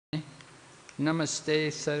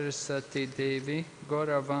Namaste Saraswati Devi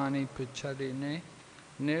Gauravani Pucharine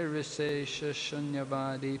Nirvisesha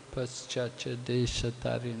Shunyavadi Paschacha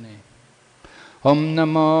Deshatarine. Om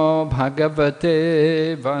Namo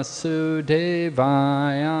Bhagavate Vasudevaya.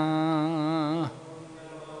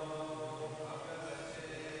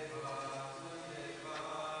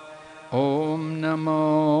 Om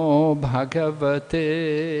Namo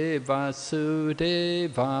Bhagavate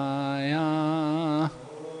Vasudevaya.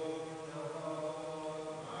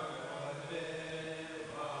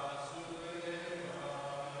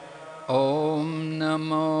 Om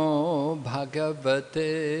Namo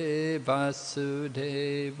Bhagavate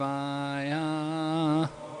Vasudevaya.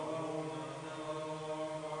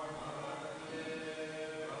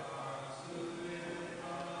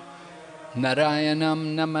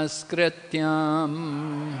 Narayanam Namaskrityam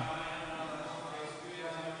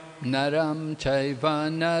Naram Chaiva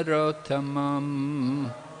Narottamam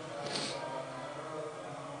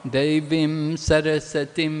Devim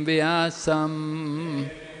Sarasatim Vyasam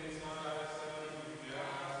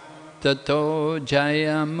Tato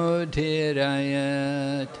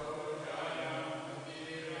Jayamudhirayat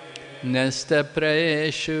Nesta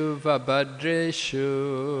Praeshu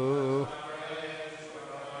Vabhadreshu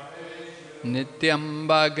Nityam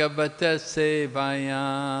Bhagavata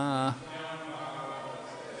Sevaya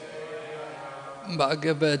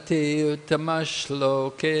Bhagavati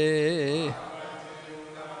Uttamashloke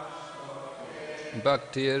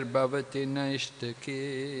Bhaktir Bhavati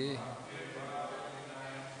Naishtaki.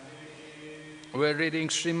 We're reading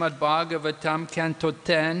Srimad Bhagavatam, Canto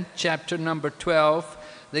 10, Chapter number 12,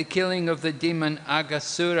 The Killing of the Demon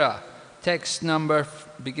Aghasura,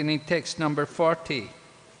 beginning text number 40.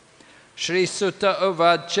 Shri Sutta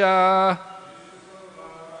Uvacha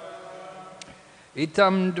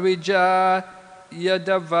Itam Dvija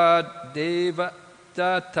Yadavad Deva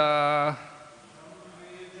Data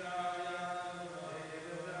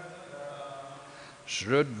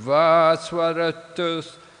Shrudva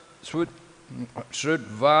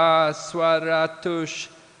Swaratush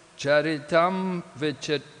Charitam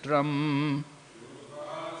Vichitram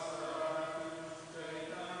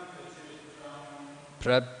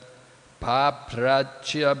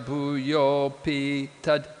Paprachya Bhuyopi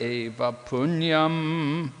Tad Eva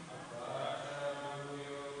Punyam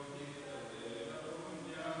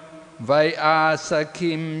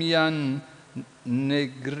Vyasakim Yan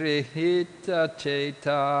Nigrihita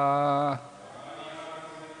Cheta.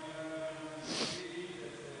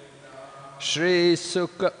 Shri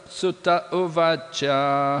Sutta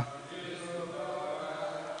Uvacha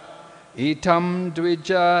Itam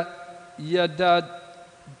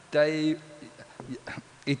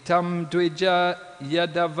Dvija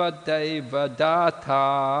Yadavadeva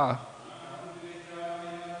Data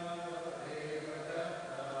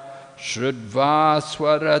Shrudva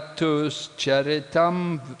Swaratus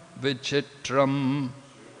Charitam Vichitram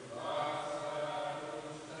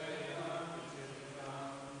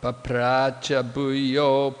Papracha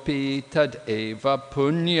Bhuyopi Tad Eva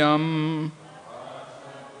Punyam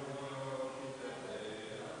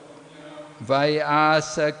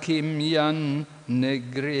Vyasakim Yan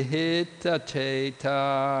Nigrihita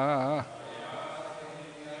Cheta.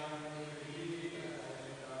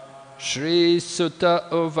 Shri Sutta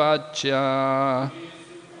Uvacha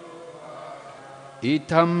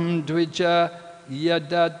Itam Dvija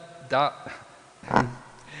Yadava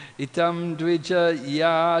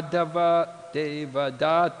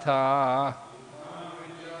Devadatta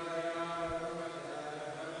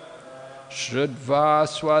Shrudva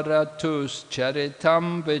Swaratus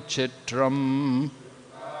Charitam Vichitram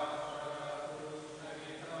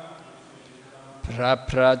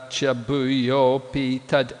Praprachya Bhuyopi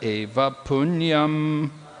Tad Eva Punyam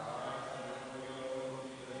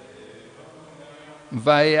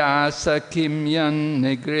Vyasakim Yan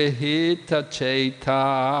Nigrihita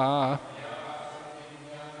Cheta.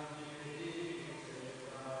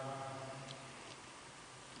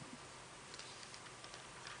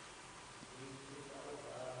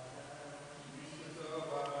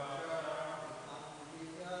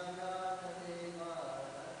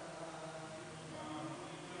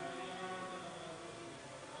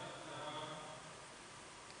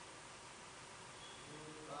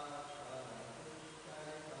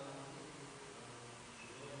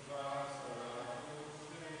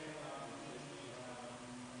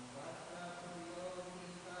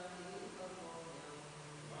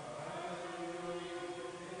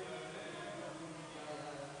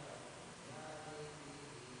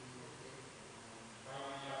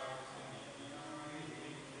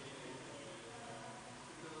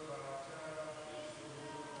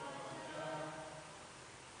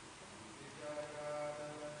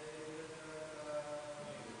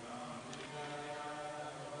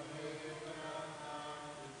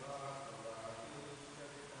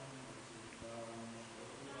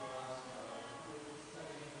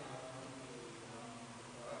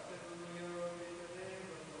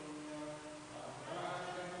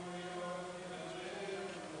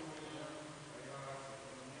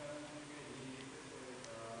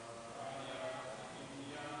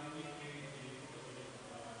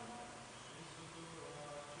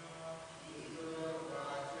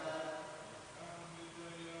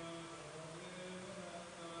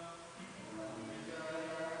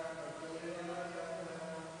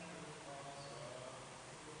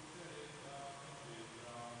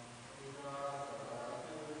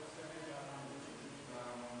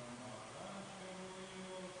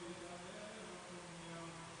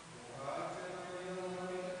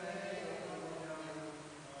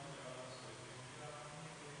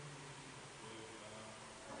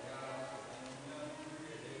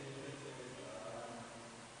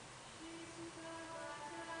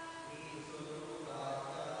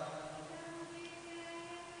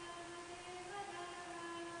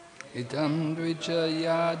 Idam dvija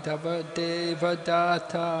yadava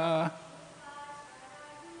devadata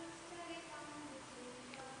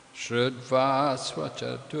Shrudva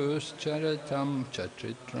svachaduscharitam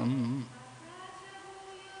chatritram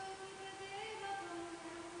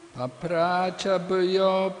Papracha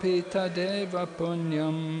bhuyo pita deva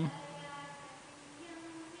punyam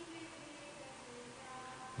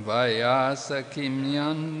Vayasa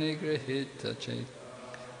kimyan nigrihita chet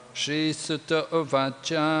Shri Sutta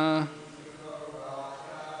Uvacha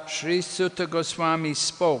Sri Sutta Goswami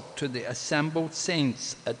spoke to the assembled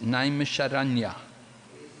saints at Naimisharanya.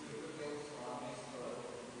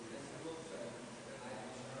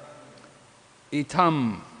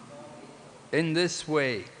 Itam, in this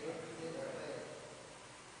way,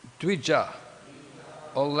 Dvija,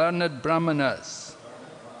 O learned Brahmanas,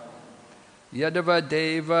 Yadava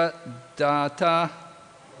Deva Data,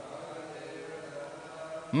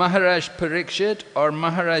 Maharaj Parikshit or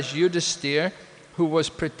Maharaj Yudhisthira, who was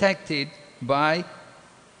protected by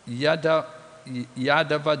Yadava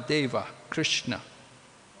Deva, Krishna.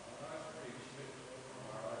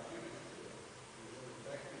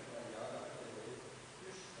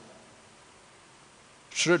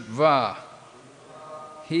 Shrutva,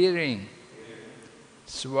 hearing,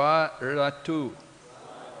 Swaratu,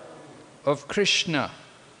 of Krishna,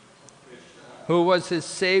 who was his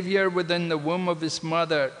savior within the womb of his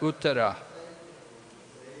mother, Uttara.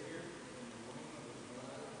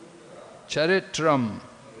 Charitram,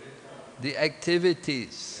 the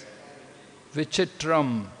activities.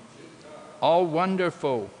 Vichitram, all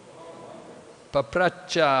wonderful.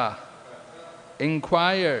 Papracha,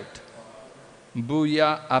 inquired.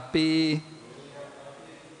 Bhuya api,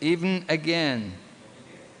 even again.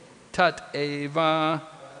 Tat eva,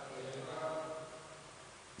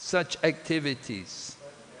 such activities.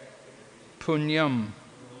 Punyam,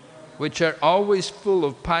 which are always full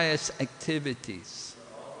of pious activities.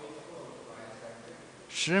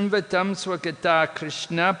 Shrimvatam swakata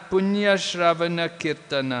Krishna punya shravana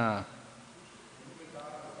kirtana.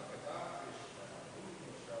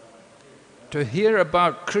 To hear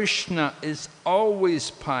about Krishna is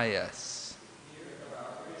always pious.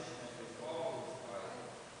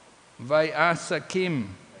 Vyasa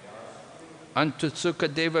kim, unto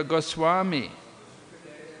Sukadeva Goswami.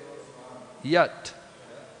 Yat,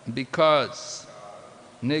 because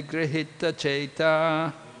Nigrihita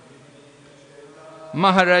Cheta,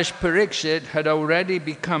 Maharaj Parikshit had already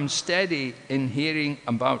become steady in hearing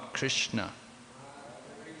about Krishna.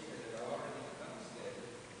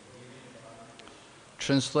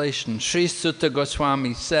 Translation. Sri Sutta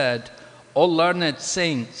Goswami said, O learned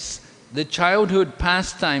saints, the childhood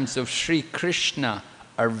pastimes of Sri Krishna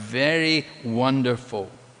are very wonderful.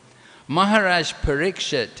 Maharaj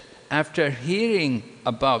Parikshit, after hearing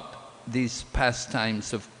about these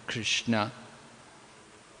pastimes of Krishna,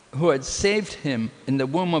 who had saved him in the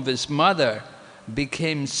womb of his mother,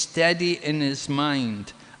 became steady in his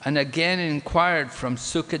mind and again inquired from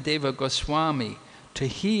Sukadeva Goswami to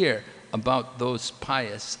hear about those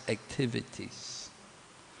pious activities.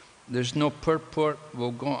 There's no purport.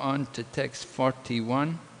 We'll go on to text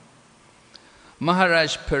 41.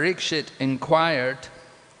 Maharaj Parikshit inquired,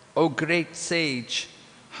 O great sage,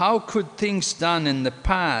 how could things done in the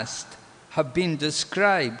past have been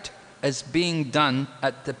described as being done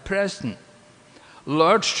at the present?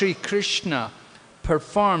 Lord Sri Krishna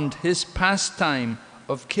performed his pastime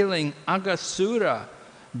of killing Aghasura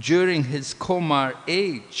during his Komar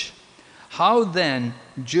age. How then,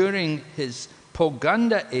 during his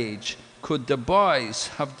Poganda age, could the boys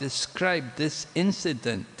have described this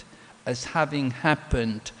incident as having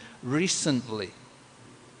happened recently?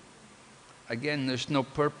 Again, there's no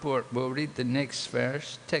purport. We'll read the next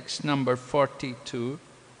verse, text number 42.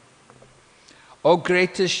 O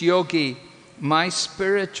greatest yogi, my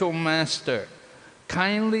spiritual master,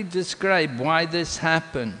 kindly describe why this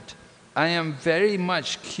happened. I am very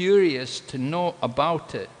much curious to know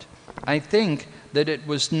about it. I think that it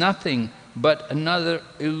was nothing but another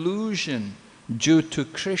illusion due to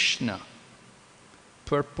Krishna.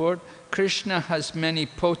 Purport. Krishna has many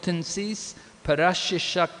potencies. Parasya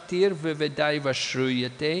Shaktir Vividaiva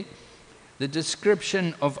Shruyate. The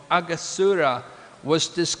description of Aghasura was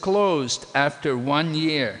disclosed after 1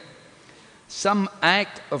 year. Some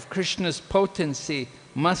act of Krishna's potency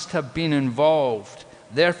must have been involved.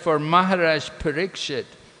 Therefore, Maharaj Parikshit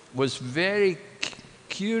was very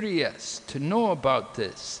curious to know about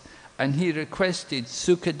this, and he requested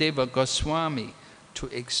Sukadeva Goswami to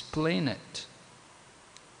explain it.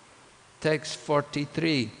 Text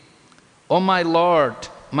 43. O my Lord,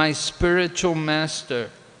 my spiritual master,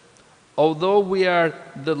 although we are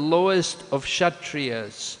the lowest of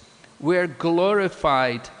Kshatriyas, we're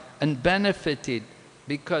glorified and benefited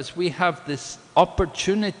because we have this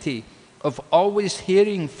opportunity of always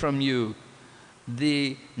hearing from you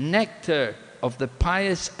the nectar of the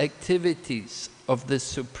pious activities of the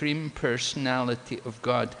Supreme Personality of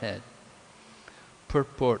Godhead.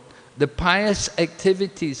 Purport. The pious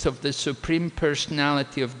activities of the Supreme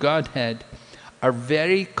Personality of Godhead are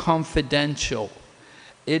very confidential.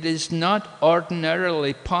 It is not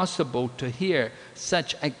ordinarily possible to hear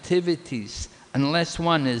such activities unless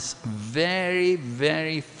one is very,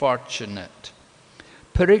 very fortunate.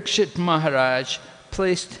 Parikshit Maharaj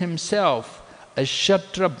placed himself as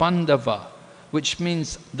Kshatriya Bandhava, which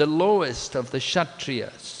means the lowest of the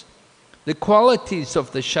Kshatriyas. The qualities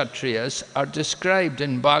of the Kshatriyas are described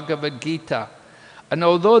in Bhagavad Gita, and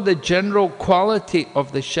although the general quality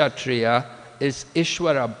of the Kshatriya is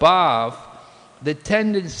Ishvara Bhav, the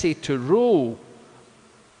tendency to rule,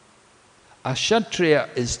 a Kshatriya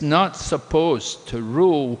is not supposed to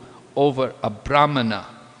rule over a Brahmana.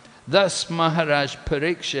 Thus Maharaj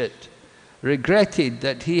Parikshit regretted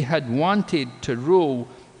that he had wanted to rule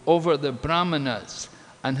over the Brahmanas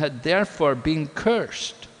and had therefore been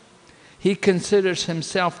cursed. He considers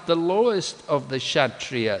himself the lowest of the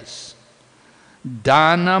Kshatriyas.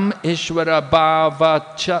 Dhanam Ishvara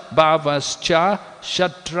Bhavascha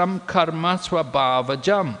Shatram Karmasva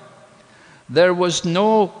Bhavajam. There was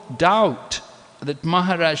no doubt that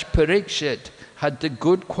Maharaj Parikshit had the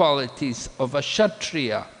good qualities of a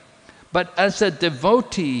Kshatriya, but as a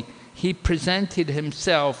devotee he presented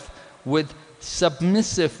himself with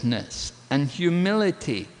submissiveness and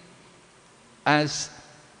humility as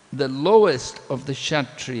the lowest of the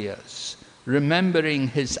Kshatriyas, remembering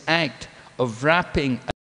his act of rapping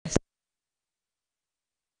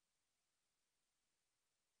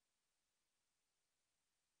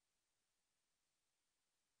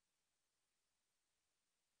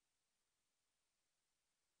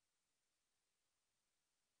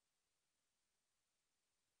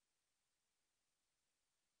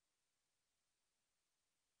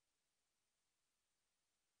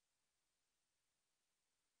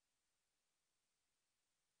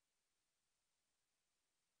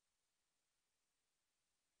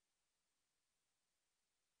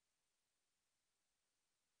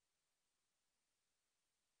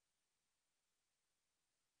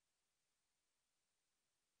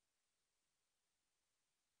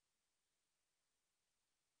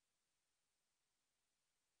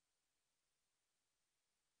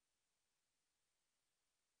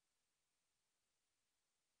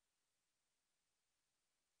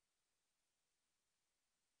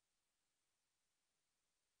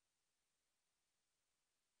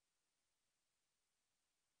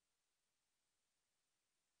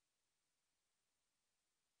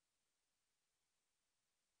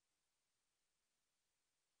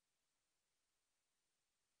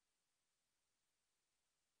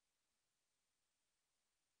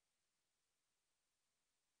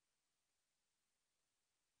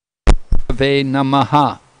B.V.V.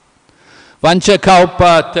 Namaha.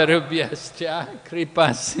 Vanchakalpa tarubhyascha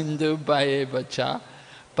kripa sindhu bhayevacha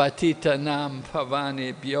patitanam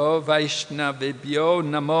pavanebhyo vaishnavibhyo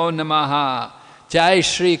namo namaha. Jai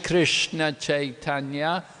Shri Krishna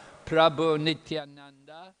Chaitanya Prabhu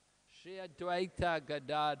Nityananda Shri Advaita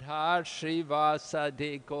Gadadhar Shri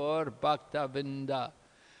Vasadi Gaur Bhaktavinda.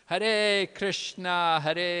 Hare Krishna,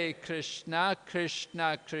 Krishna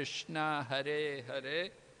Krishna, Hare Hare,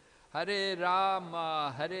 Hare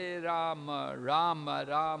Rama, Rama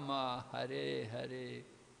Rama, Hare Hare.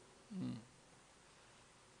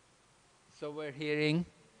 So we're hearing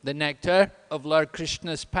the nectar of Lord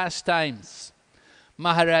Krishna's pastimes.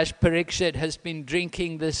 Maharaj Parikshit has been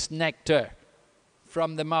drinking this nectar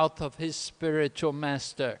from the mouth of his spiritual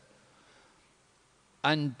master.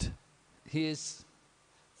 And he is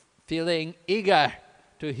feeling eager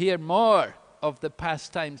to hear more of the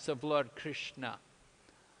pastimes of Lord Krishna.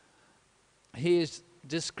 He is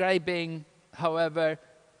describing, however,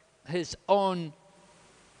 his own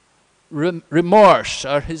remorse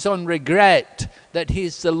or his own regret that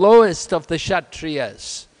he's the lowest of the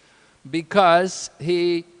Kshatriyas, because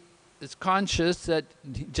he is conscious that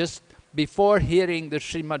just before hearing the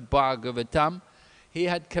Srimad Bhagavatam, he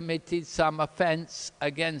had committed some offense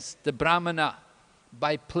against the Brahmana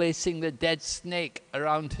by placing the dead snake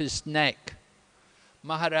around his neck.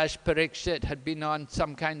 Maharaj Parikshit had been on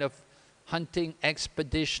some kind of hunting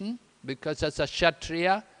expedition, because as a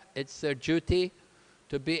Kshatriya, it's their duty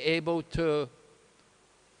to be able to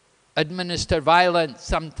administer violence.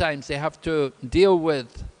 Sometimes they have to deal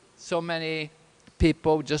with so many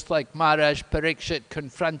people, just like Maharaj Parikshit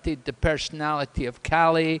confronted the personality of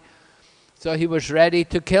Kali. So he was ready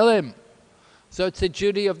to kill him. So it's the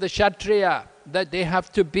duty of the Kshatriya that they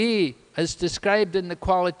have to be, as described in the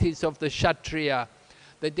qualities of the Kshatriya,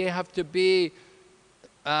 that they have to be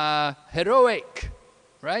heroic,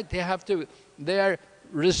 right? They're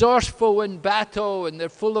resourceful in battle, and they're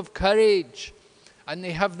full of courage, and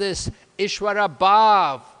they have this Ishvara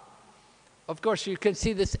Bhav. Of course, you can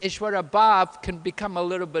see this Ishvara Bhav can become a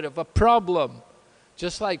little bit of a problem.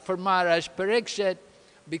 Just like for Maharaj Parikshit,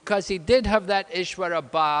 because he did have that Ishvara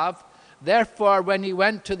Bhav, therefore when he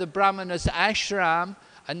went to the Brahmana's ashram,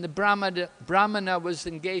 and the Brahmana was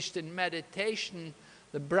engaged in meditation,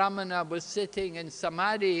 the Brahmana was sitting in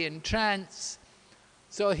samadhi, in trance,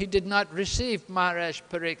 so he did not receive Maharaj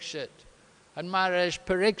Parikshit. And Maharaj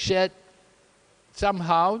Parikshit,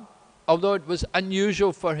 somehow, although it was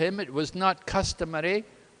unusual for him, it was not customary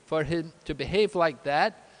for him to behave like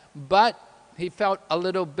that, but he felt a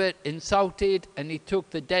little bit insulted, and he took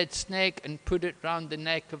the dead snake and put it round the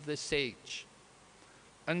neck of the sage.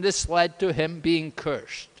 And this led to him being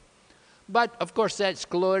cursed. But of course that's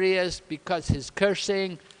glorious, because his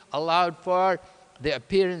cursing allowed for the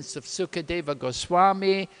appearance of Sukadeva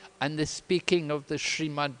Goswami and the speaking of the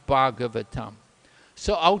Srimad Bhagavatam.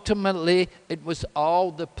 So ultimately it was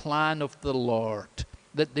all the plan of the Lord,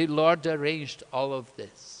 that the Lord arranged all of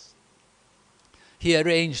this. He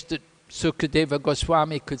arranged that Sukadeva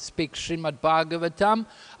Goswami could speak Srimad Bhagavatam,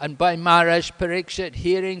 and by Maharaj Parikshit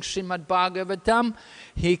hearing Srimad Bhagavatam,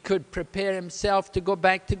 he could prepare himself to go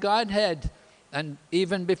back to Godhead. And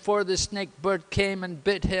even before the snake bird came and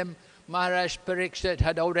bit him, Maharaj Parikshit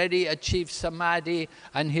had already achieved samadhi,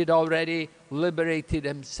 and he'd already liberated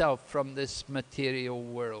himself from this material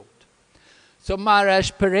world. So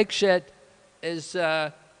Maharaj Parikshit is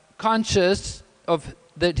conscious of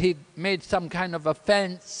that he'd made some kind of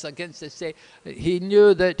offense against the sage. He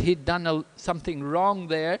knew that he'd done something wrong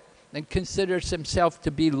there, and considers himself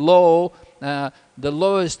to be low, the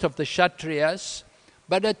lowest of the Kshatriyas.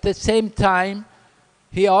 But at the same time,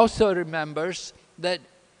 he also remembers that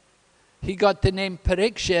he got the name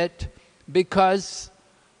Parikshit because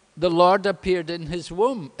the Lord appeared in his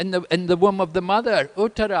womb, in the womb of the mother,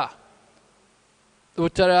 Uttara.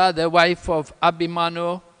 Uttara, the wife of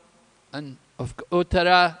Abhimanyu, and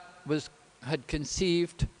Uttara had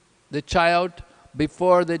conceived the child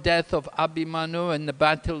before the death of Abhimanyu in the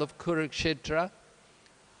battle of Kurukshetra.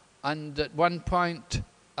 And at one point,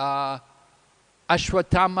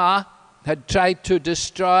 Ashwatthama had tried to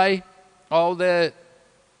destroy all the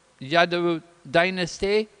Yadu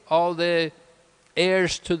dynasty, all the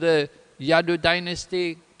heirs to the Yadu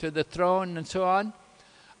dynasty, to the throne and so on.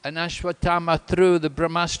 And Ashwatthama threw the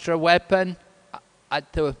Brahmastra weapon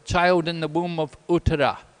at the child in the womb of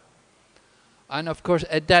Uttara. And of course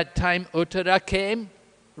at that time Uttara came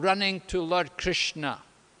running to Lord Krishna.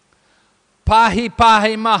 Pahi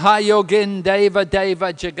pahi mahayogin deva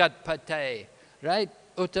deva jagatpate. Right?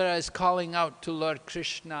 Uttara is calling out to Lord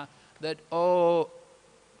Krishna that, oh,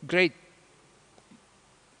 great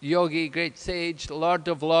yogi, great sage, Lord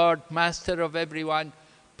of Lord, master of everyone,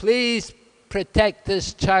 please protect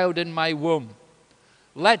this child in my womb.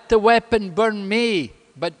 Let the weapon burn me,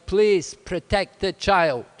 but please protect the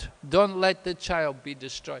child. Don't let the child be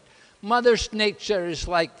destroyed. Mother's nature is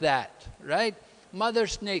like that, right?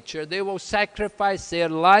 Mother's nature, they will sacrifice their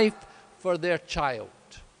life for their child.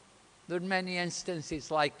 There are many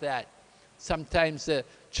instances like that. Sometimes the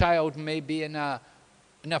child may be in a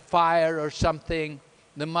fire or something.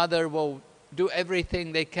 The mother will do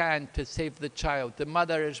everything they can to save the child. The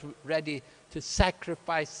mother is ready to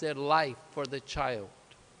sacrifice their life for the child.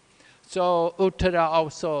 So Uttara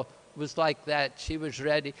also was like that. She was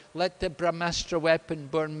ready. Let the Brahmastra weapon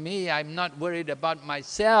burn me. I'm not worried about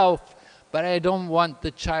myself, but I don't want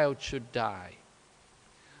the child should die.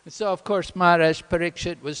 And so of course Maharaj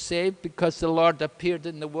Parikshit was saved because the Lord appeared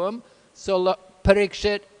in the womb. So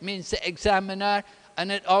Parikshit means the examiner,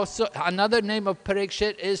 and it also, another name of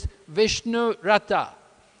Parikshit is Vishnu Rata,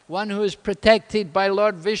 one who is protected by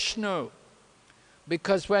Lord Vishnu.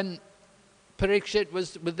 Because when Parikshit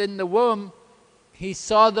was within the womb, he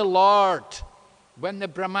saw the Lord. When the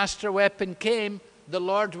Brahmastra weapon came, the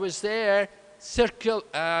Lord was there circling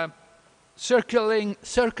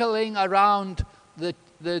around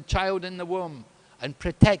the child in the womb and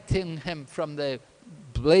protecting him from the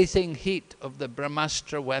blazing heat of the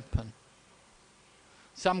Brahmastra weapon.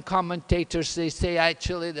 Some commentators, they say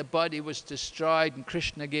actually the body was destroyed and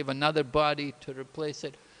Krishna gave another body to replace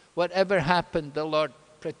it. Whatever happened, the Lord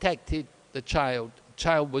protected the child. The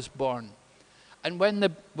child was born. And when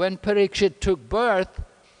Parikshit took birth,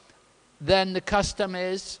 then the custom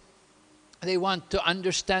is they want to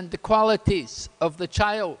understand the qualities of the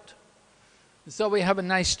child. So we have a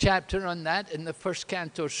nice chapter on that in the first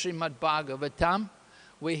canto, Srimad Bhagavatam.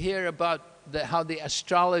 We hear about how the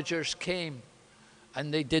astrologers came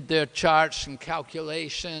and they did their charts and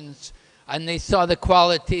calculations and they saw the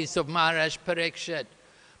qualities of Maharaj Parikshit.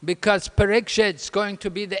 Because Parikshit's going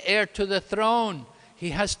to be the heir to the throne.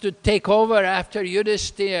 He has to take over after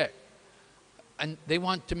Yudhisthira. And they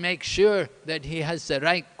want to make sure that he has the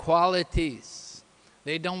right qualities.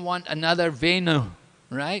 They don't want another Venu,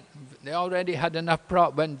 right? They already had enough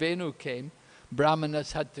problems. When Venu came,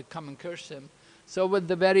 Brahmanas had to come and curse him. So with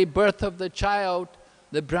the very birth of the child,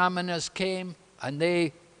 the Brahmanas came and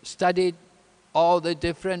they studied all the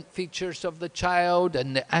different features of the child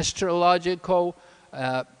and the astrological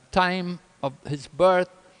time of his birth,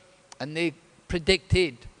 and they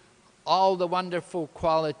predicted all the wonderful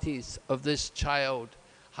qualities of this child,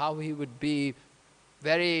 how he would be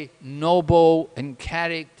very noble in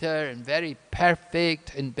character and very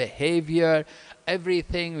perfect in behavior.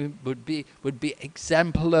 Everything would be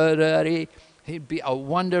exemplary. He'd be a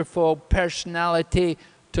wonderful personality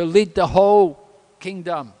to lead the whole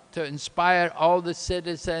kingdom, to inspire all the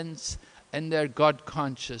citizens in their God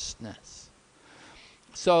consciousness.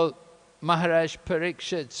 So Maharaj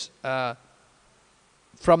Parikshit's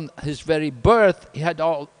from his very birth, he had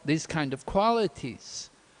all these kind of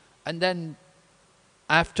qualities. And then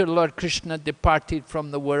after Lord Krishna departed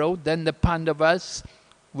from the world, then the Pandavas,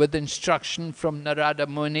 with instruction from Narada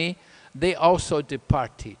Muni, they also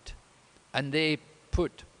departed. And they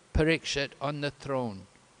put Parikshit on the throne.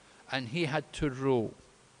 And he had to rule.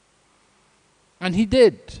 And he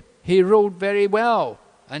did. He ruled very well.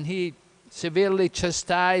 And he severely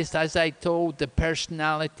chastised, as I told, the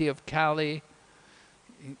personality of Kali.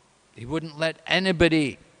 He wouldn't let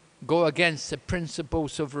anybody go against the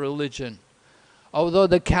principles of religion. Although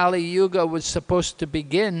the Kali Yuga was supposed to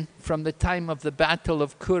begin from the time of the battle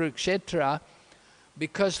of Kurukshetra,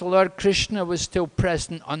 because Lord Krishna was still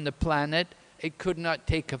present on the planet, it could not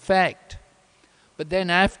take effect. But then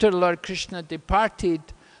after Lord Krishna departed,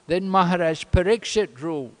 then Maharaj Parikshit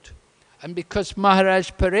ruled. And because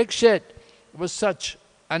Maharaj Parikshit was such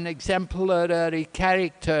an exemplary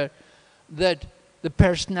character that the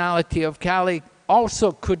personality of Kali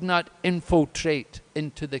also could not infiltrate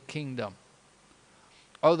into the kingdom.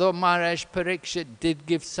 Although Maharaj Parikshit did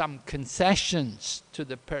give some concessions to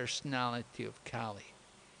the personality of Kali,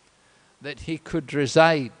 that he could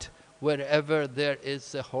reside wherever there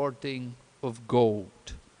is the hoarding of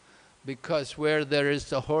gold. Because where there is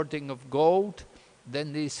the hoarding of gold,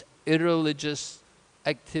 then these irreligious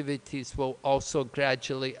activities will also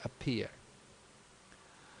gradually appear.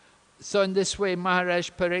 So in this way, Maharaj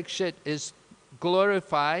Parikshit is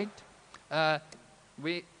glorified.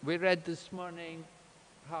 We read this morning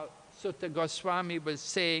how Sutta Goswami was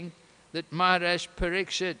saying that Maharaj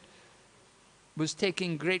Parikshit was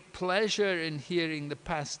taking great pleasure in hearing the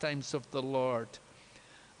pastimes of the Lord.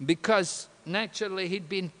 Because naturally he'd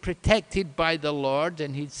been protected by the Lord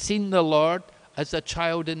and he'd seen the Lord as a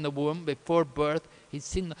child in the womb before birth.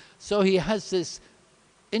 So he has this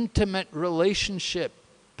intimate relationship.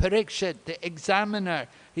 Parikshit, the examiner,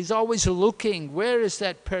 he's always looking, where is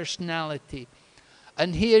that personality?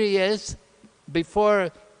 And here he is, before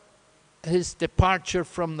his departure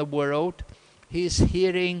from the world, he's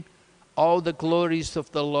hearing all the glories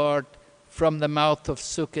of the Lord from the mouth of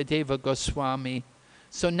Sukadeva Goswami.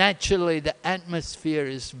 So naturally the atmosphere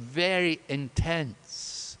is very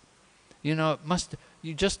intense. You know,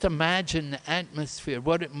 you just imagine the atmosphere,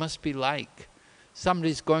 what it must be like.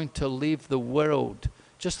 Somebody's going to leave the world.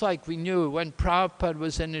 Just like we knew when Prabhupada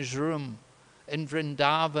was in his room in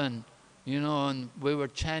Vrindavan, you know, and we were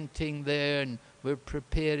chanting there and we were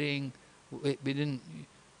preparing,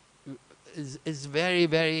 it's very,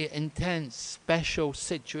 very intense, special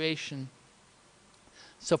situation.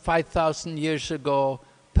 So 5,000 years ago,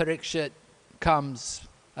 Parikshit comes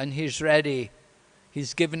and he's ready.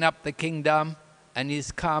 He's given up the kingdom and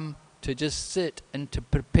he's come to just sit and to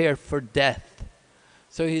prepare for death.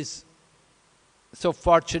 So he's so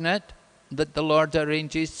fortunate that the Lord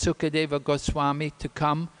arranges Sukadeva Goswami to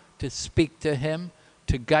come to speak to him,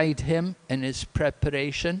 to guide him in his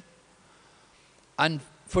preparation. And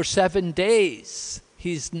for 7 days,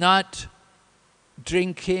 he's not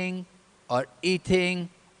drinking or eating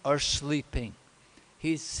or sleeping.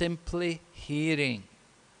 He's simply hearing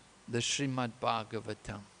the Srimad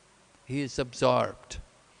Bhagavatam. He is absorbed.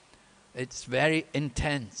 It's very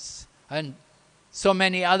intense. And so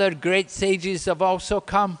many other great sages have also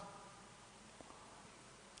come.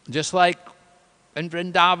 Just like in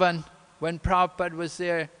Vrindavan, when Prabhupada was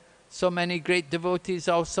there, so many great devotees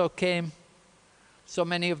also came. So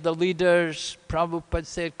many of the leaders, Prabhupada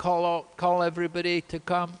said, call everybody to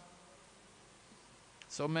come.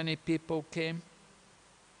 So many people came.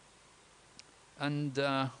 And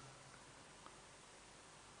the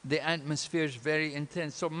atmosphere is very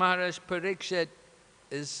intense. So Maharaj Parikshit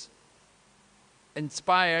is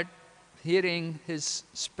inspired, hearing his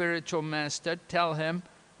spiritual master tell him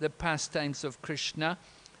the pastimes of Krishna.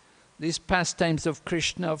 These pastimes of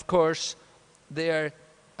Krishna, of course, they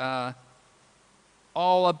are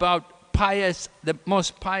all about the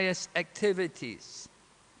most pious activities.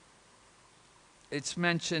 It's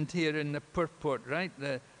mentioned here in the purport, right?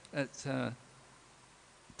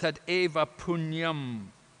 Tad eva punyam.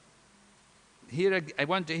 Here, I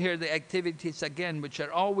want to hear the activities again, which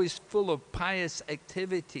are always full of pious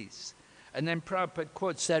activities. And then Prabhupada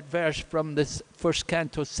quotes that verse from this first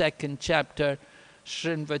canto, second chapter,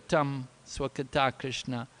 Srinvatam Swakata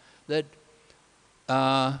Krishna, that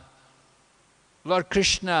Lord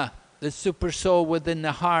Krishna, the super soul within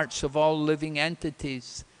the hearts of all living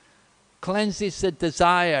entities, cleanses the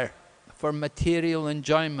desire for material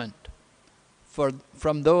enjoyment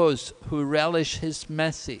from those who relish his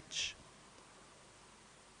message,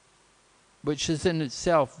 which is in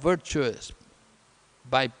itself virtuous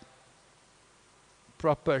by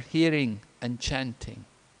proper hearing and chanting.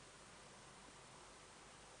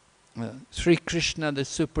 Sri Krishna, the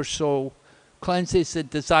super soul, cleanses the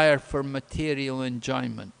desire for material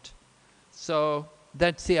enjoyment. So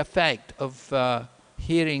that's the effect of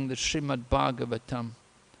hearing the Srimad Bhagavatam.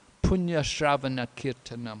 Punya Shravana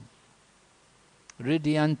Kirtanam.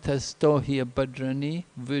 Ridyantas tohya badrani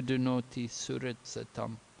vidunoti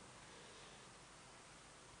suritsatam.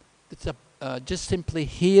 It's just simply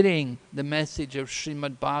hearing the message of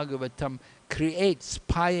Srimad Bhagavatam creates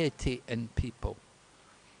piety in people.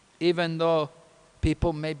 Even though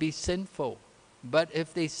people may be sinful, but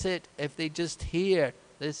if they just hear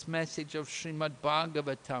this message of Srimad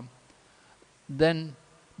Bhagavatam, then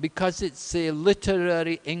because it's a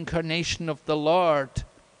literary incarnation of the Lord,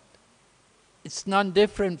 it's none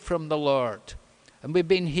different from the Lord. And we've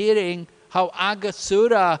been hearing how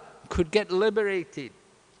Aghasura could get liberated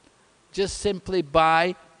just simply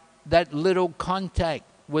by that little contact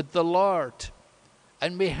with the Lord.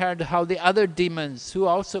 And we heard how the other demons who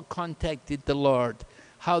also contacted the Lord,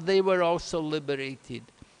 how they were also liberated,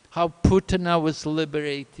 how Putana was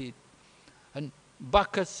liberated. And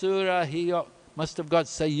Bakasura, he must have got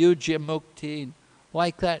Sayujya Mukti,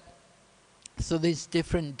 like that. So these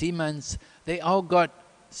different demons, they all got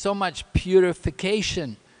so much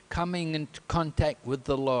purification coming into contact with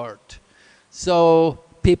the Lord. So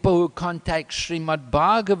people who contact Srimad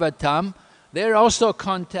Bhagavatam, they're also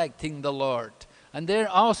contacting the Lord. And they're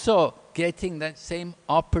also getting that same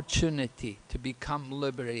opportunity to become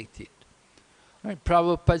liberated. Right?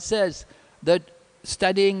 Prabhupada says that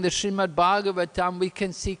studying the Srimad Bhagavatam, we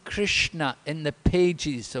can see Krishna in the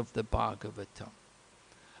pages of the Bhagavatam.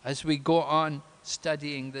 As we go on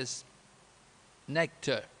studying this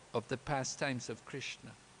nectar of the pastimes of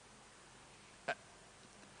Krishna.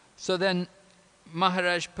 So then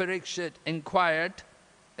Maharaj Parikshit inquired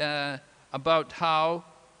about how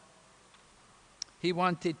he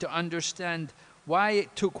wanted to understand why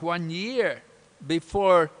it took 1 year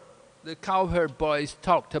before the cowherd boys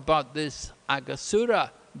talked about this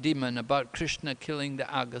Aghasura demon, about Krishna killing the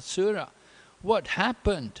Aghasura. What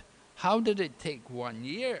happened? How did it take 1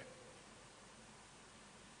 year?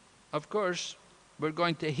 Of course, we're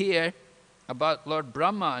going to hear about Lord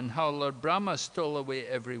Brahma and how Lord Brahma stole away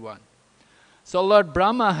everyone. So Lord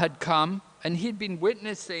Brahma had come and he'd been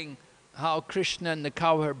witnessing how Krishna and the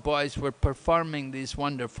cowherd boys were performing these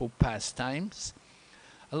wonderful pastimes.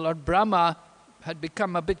 And Lord Brahma had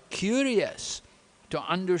become a bit curious to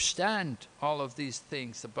understand all of these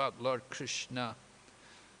things about Lord Krishna.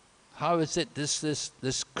 How is it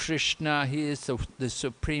this Krishna, he is the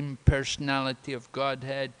Supreme Personality of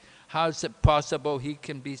Godhead. How is it possible he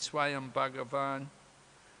can be Swayam Bhagavan?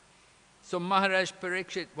 So Maharaj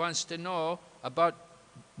Parikshit wants to know about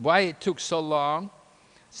why it took so long.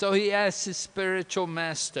 So he asks his spiritual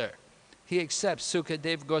master. He accepts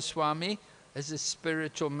Sukadev Goswami as his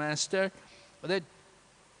spiritual master. That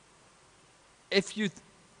if you,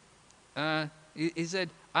 he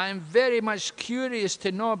said, I am very much curious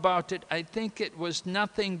to know about it. I think it was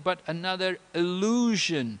nothing but another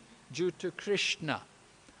illusion due to Krishna.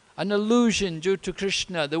 An illusion due to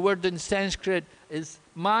Krishna. The word in Sanskrit is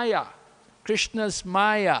Maya. Krishna's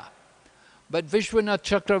Maya. But Vishwanath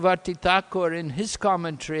Chakravarti Thakur, in his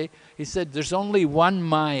commentary, he said there's only one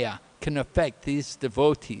Maya can affect these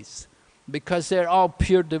devotees. Because they're all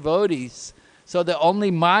pure devotees. So the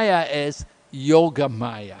only Maya is Yoga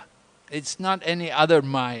Maya. It's not any other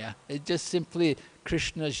Maya. It's just simply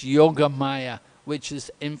Krishna's Yoga Maya, which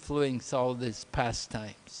is influencing all these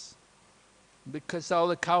pastimes. Because all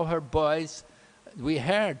the cowherd boys, we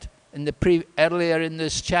heard in the earlier in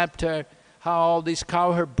this chapter, how all these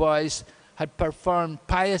cowherd boys had performed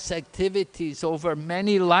pious activities over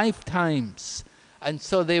many lifetimes. And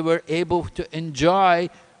so they were able to enjoy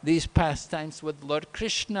these pastimes with Lord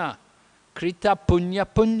Krishna. Krita punya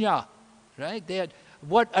punya. Right?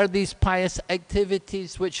 What are these pious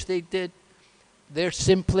activities which they did?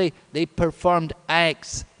 They performed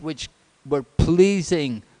acts which were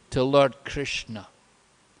pleasing to Lord Krishna.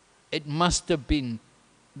 It must have been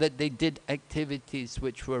that they did activities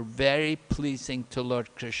which were very pleasing to Lord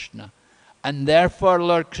Krishna. And therefore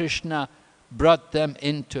Lord Krishna brought them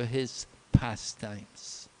into his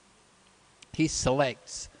pastimes. He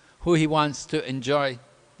selects who he wants to enjoy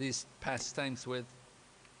these pastimes with.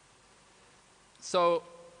 So,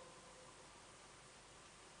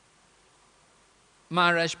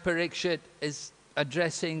 Maharaj Parikshit is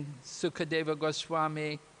addressing Sukadeva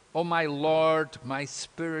Goswami, "Oh my Lord, my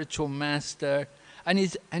spiritual master." And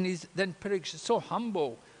then Parikshit is so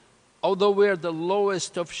humble. Although we're the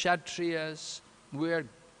lowest of Kshatriyas,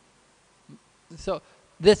 so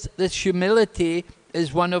this humility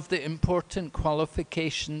is one of the important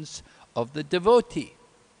qualifications of the devotee.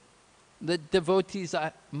 The devotees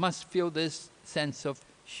must feel this sense of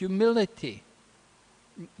humility.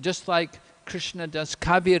 Just like Krishnadas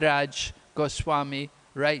Kaviraj Goswami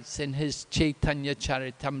writes in his Chaitanya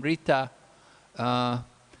Charitamrita,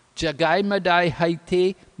 Jagai Madai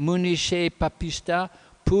Haite Munishe Papista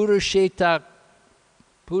Purusheta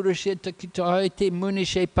Kitohaite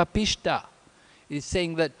Munishe Papista. He's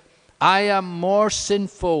saying that I am more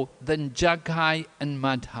sinful than Jagai and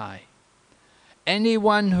Madhai.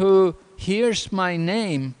 Anyone who hears my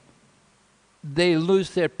name, they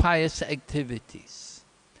lose their pious activities.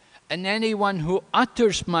 And anyone who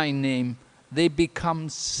utters my name, they become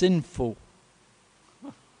sinful.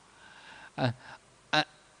 Then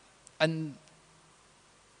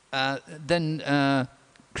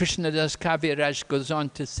Krishnadas Kaviraj goes on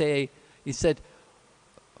to say, he said,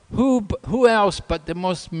 who else but the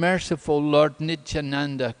most merciful Lord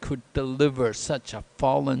Nityananda could deliver such a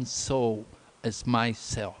fallen soul as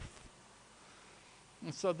myself?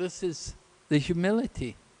 And so this is the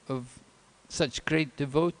humility of such great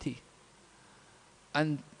devotee.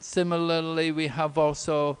 And similarly we have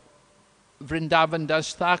also Vrindavan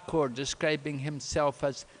Das Thakur describing himself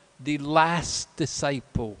as the last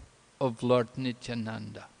disciple of Lord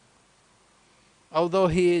Nityananda. Although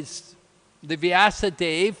he is the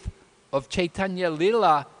Vyasadeva of Chaitanya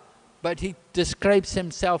Lila, but he describes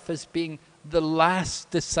himself as being the last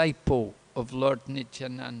disciple of Lord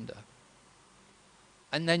Nityananda.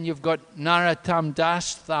 And then you've got Narottam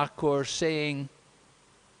Das Thakur saying,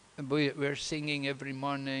 we're singing every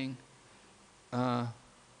morning,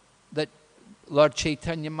 that Lord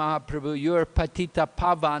Chaitanya Mahaprabhu, you're Patita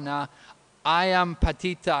Pavana, I am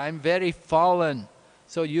Patita, I'm very fallen,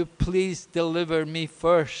 so you please deliver me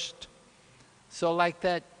first. So like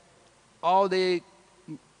that, all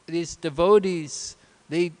these devotees,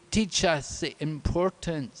 they teach us the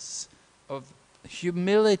importance of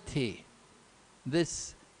humility,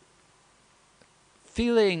 this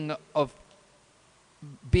feeling of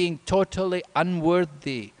being totally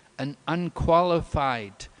unworthy and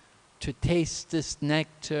unqualified to taste this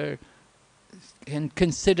nectar, and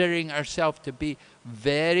considering ourselves to be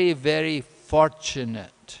very, very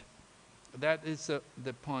fortunate. That is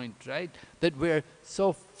the point, right? That we're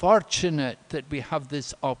so fortunate that we have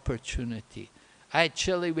this opportunity.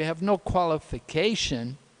 Actually, we have no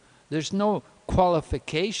qualification. There's no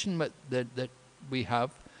qualification that we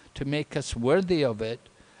have to make us worthy of it.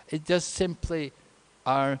 It's just simply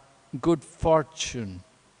our good fortune.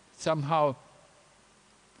 Somehow,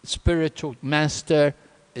 spiritual master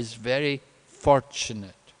is very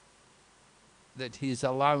fortunate that he's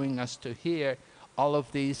allowing us to hear all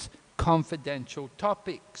of these confidential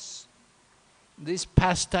topics. These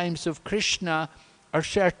pastimes of Krishna are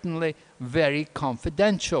certainly very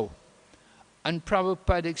confidential. And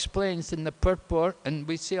Prabhupada explains in the purport, and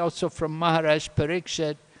we see also from Maharaj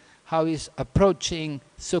Parikshit, how he's approaching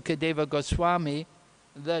Sukadeva Goswami,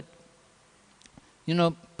 that,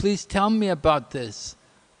 please tell me about this.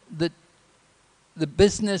 That the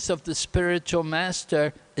business of the spiritual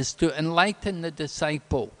master is to enlighten the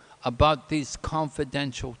disciple about these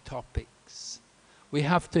confidential topics. We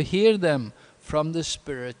have to hear them from the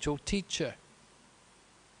spiritual teacher.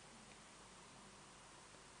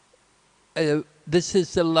 This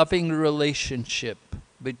is the loving relationship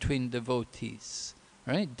between devotees.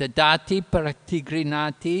 right? Dadati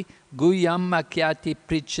pratigrinati guyam makyati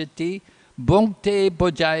prichati bhunkte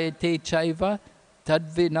bojayate chaiva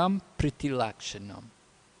tadvinam pritilakshanam.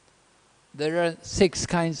 There are 6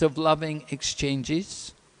 kinds of loving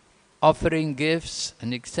exchanges: offering gifts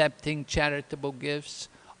and accepting charitable gifts,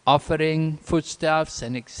 offering foodstuffs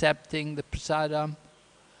and accepting the prasadam,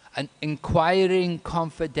 and inquiring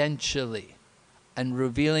confidentially and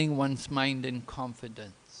revealing one's mind in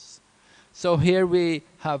confidence. So here we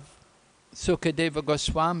have Sukadeva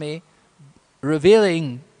Goswami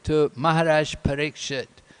revealing to Maharaj Parikshit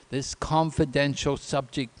this confidential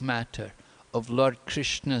subject matter of Lord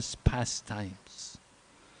Krishna's pastimes.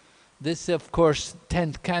 This, of course,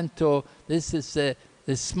 10th canto, this is the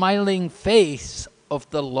smiling face of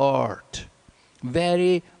the Lord.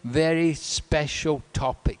 Very, very special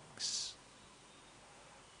topics.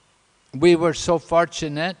 We were so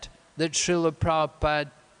fortunate that Srila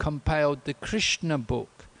Prabhupada compiled the Krishna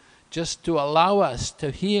book just to allow us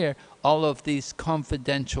to hear all of these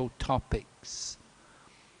confidential topics.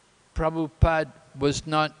 Prabhupada was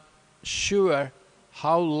not sure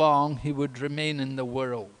how long he would remain in the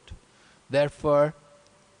world. Therefore,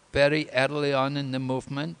 very early on in the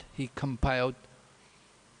movement, he compiled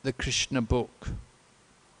the Krishna book.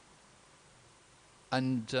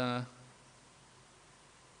 And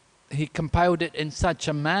he compiled it in such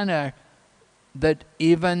a manner that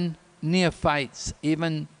even neophytes,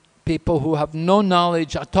 even people who have no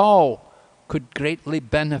knowledge at all, could greatly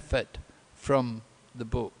benefit from the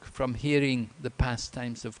book, from hearing the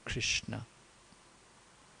pastimes of Krishna.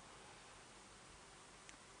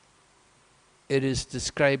 It is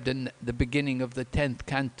described in the beginning of the 10th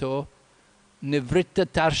canto, Nivritta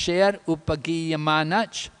tarsher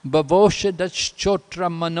upagiyamanach bhavoshadas chotra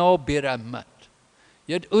manobiramat.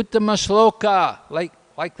 Yad uttama shloka,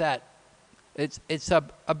 like that. It's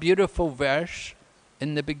a beautiful verse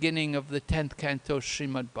in the beginning of the 10th canto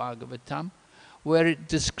Srimad Bhagavatam, where it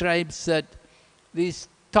describes that these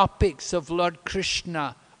topics of Lord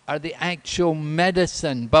Krishna are the actual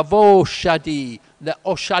medicine, bhavoshadi, the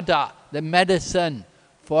oshada, the medicine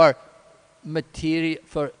for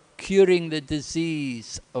curing the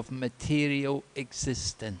disease of material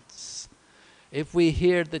existence. If we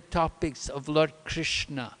hear the topics of Lord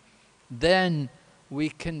Krishna, then we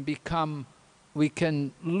can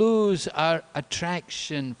lose our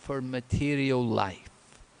attraction for material life.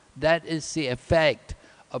 That is the effect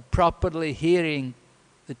of properly hearing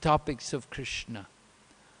the topics of Krishna.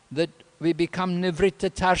 That we become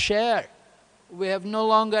nivritta tarsher. We have no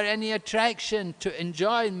longer any attraction to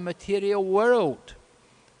enjoy the material world,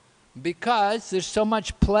 because there's so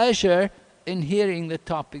much pleasure in hearing the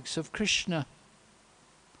topics of Krishna.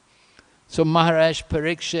 So Maharaj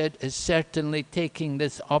Parikshit is certainly taking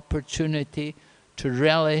this opportunity to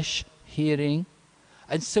relish hearing.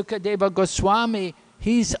 And Sukadeva Goswami,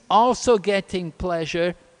 he's also getting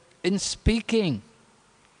pleasure in speaking.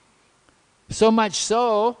 So much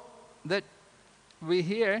so that we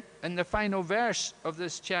hear in the final verse of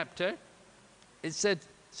this chapter, it said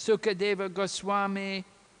Sukadeva Goswami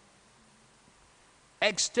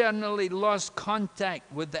externally lost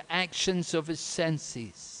contact with the actions of his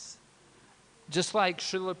senses. Just like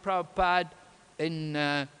Srila Prabhupada in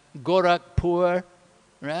Gorakhpur,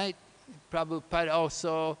 right? Prabhupada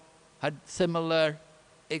also had similar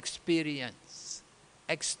experience.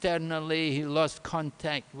 Externally, he lost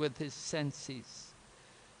contact with his senses.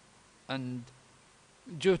 And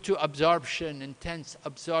due to absorption, intense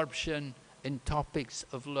absorption in topics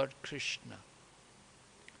of Lord Krishna.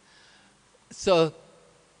 So,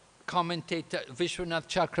 commentator Vishwanath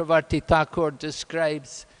Chakravarti Thakur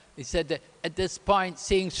describes, he said that at this point,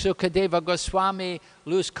 seeing Sukadeva Goswami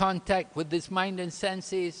lose contact with his mind and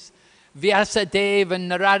senses, Vyasadeva and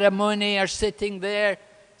Narada Muni are sitting there,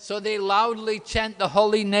 so they loudly chant the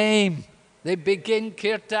holy name. They begin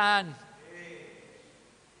kirtan.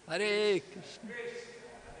 Hare Krishna,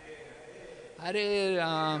 Hare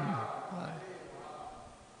Ram.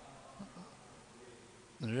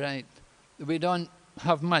 Right. We don't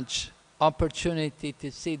have much opportunity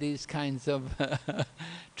to see these kinds of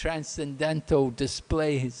transcendental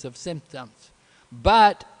displays of symptoms.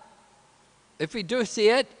 But if we do see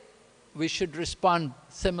it, we should respond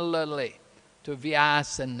similarly to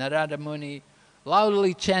Vyasa and Narada Muni.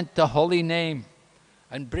 Loudly chant the holy name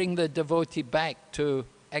and bring the devotee back to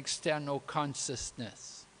external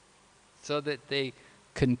consciousness so that they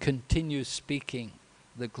can continue speaking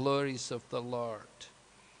the glories of the Lord.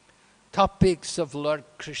 Topics of Lord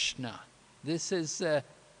Krishna. This is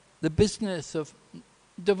the business of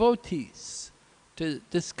devotees, to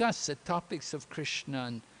discuss the topics of Krishna.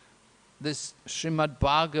 And this Srimad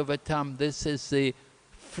Bhagavatam, this is the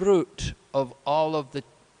fruit of all of the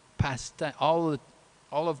all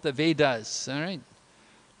of the Vedas, all right?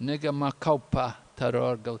 Nigamakalpa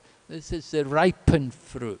tarorgal. This is the ripened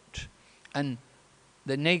fruit. And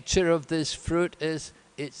the nature of this fruit is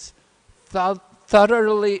it's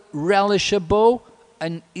thoroughly relishable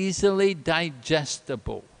and easily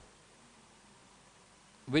digestible.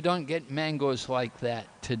 We don't get mangoes like that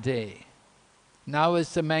today. Now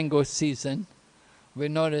is the mango season. We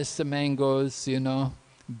notice the mangoes, you know,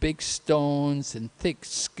 big stones and thick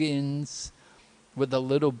skins with a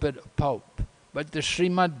little bit of pulp. But the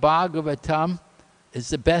Srimad Bhagavatam is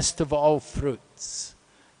the best of all fruits.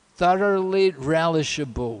 Thoroughly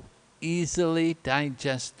relishable, easily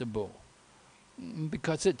digestible.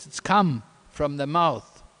 Because it's come from the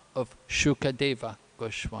mouth of Shukadeva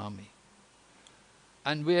Goswami.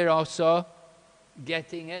 And we're also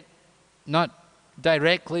getting it, not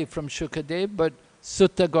directly from Shukadeva, but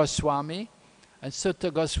Sutta Goswami. And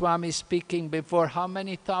Sutta Goswami speaking before how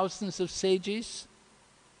many thousands of sages?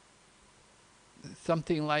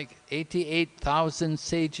 Something like 88,000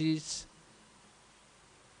 sages.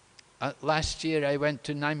 Last year I went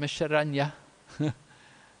to Naimisharanya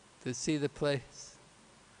to see the place.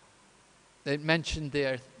 They mentioned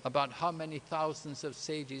there about how many thousands of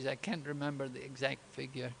sages. I can't remember the exact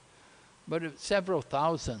figure, but it was several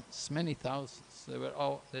thousands, many thousands.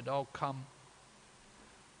 They'd all come.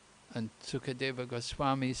 And Sukadeva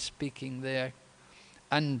Goswami is speaking there.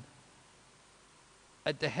 And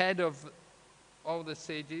at the head of all the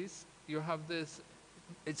sages, you have this,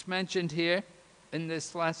 it's mentioned here in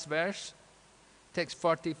this last verse, text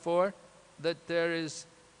 44, that there is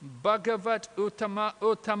Bhagavat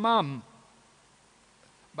Uttamam.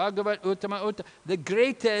 Bhagavat Uttama, the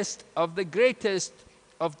greatest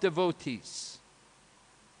of devotees.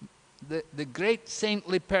 The great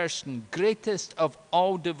saintly person, greatest of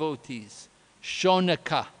all devotees,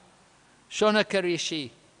 Shonaka. Shonaka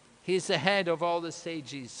Rishi, he's the head of all the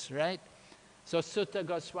sages, right? So Sutta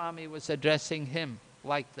Goswami was addressing him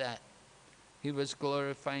like that. He was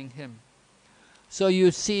glorifying him. So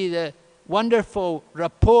you see the wonderful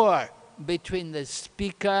rapport between the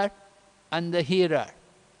speaker and the hearer.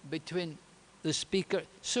 Between the speaker,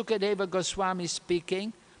 Sukadeva Goswami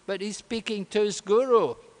speaking, but he's speaking to his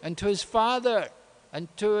guru and to his father and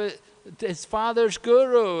to his father's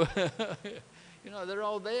guru. You know, they're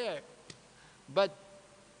all there. But,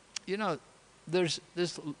 you know, there's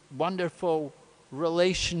this wonderful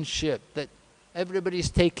relationship that everybody's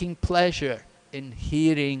taking pleasure in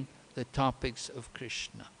hearing the topics of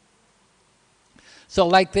Krishna. So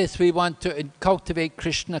like this, we want to cultivate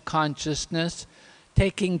Krishna consciousness,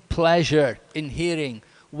 taking pleasure in hearing.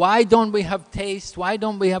 Why don't we have taste? Why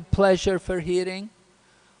don't we have pleasure for hearing?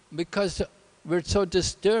 Because we're so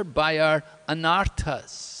disturbed by our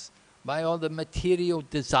anarthas, by all the material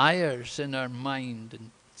desires in our mind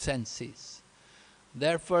and senses.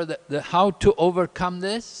 Therefore, how to overcome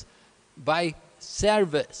this? By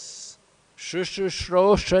service.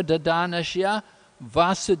 Shushrushrosha dadanashya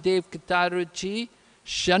vasudev kataruchi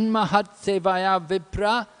shanmahat sevaya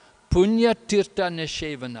vipra punya tirtha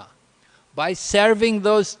nishevana. By serving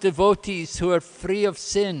those devotees who are free of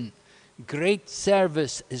sin, great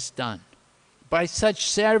service is done. By such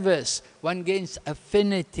service, one gains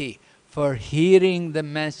affinity for hearing the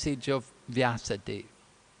message of Vyasadeva.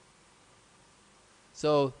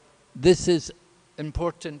 So this is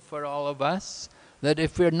important for all of us, that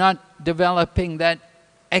if we're not developing that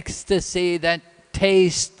ecstasy, that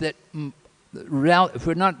taste, that if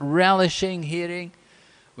we're not relishing hearing,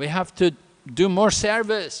 we have to do more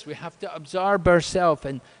service. We have to absorb ourselves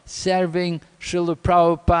in serving Srila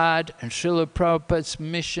Prabhupada and Srila Prabhupada's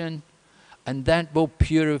mission, and that will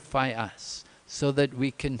purify us so that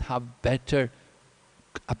we can have better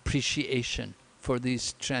appreciation for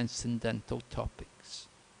these transcendental topics.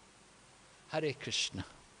 Hare Krishna.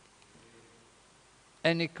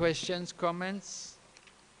 Any questions, comments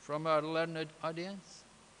from our learned audience?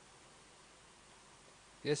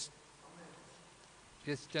 Yes?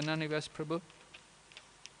 Yes, Jananivas Prabhu?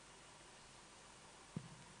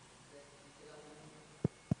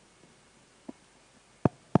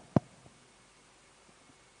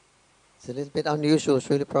 It's a little bit unusual,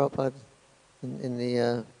 Srila Prabhupada, in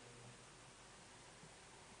the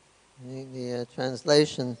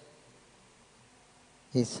translation.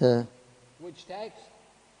 He's which text?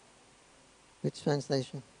 Which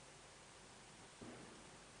translation?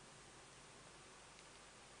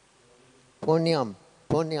 Punyam.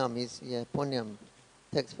 Punyam, Punyam,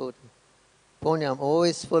 text 40. Punyam,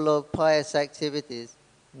 always full of pious activities.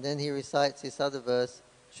 And then he recites this other verse,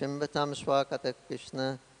 Shrimvatam Swakata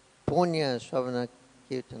Krishna, Punya Shravana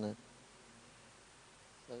Kirtana.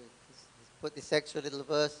 put this extra little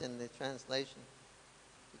verse in the translation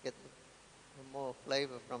to get more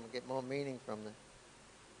flavor from it, get more meaning from it.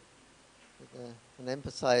 And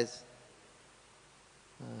emphasize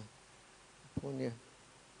punya,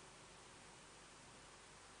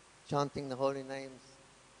 chanting the holy names.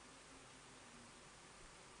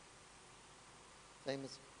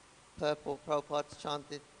 Famous purple Prabhupada's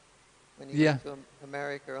chanted when he went to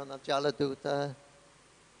America on the Jaladuta.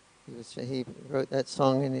 He wrote that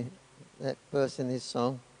song that verse in his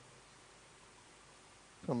song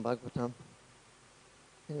from Bhagavatam.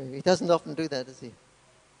 Anyway, he doesn't often do that, does he?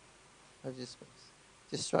 It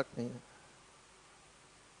just struck me.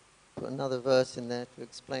 Put another verse in there to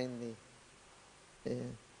explain the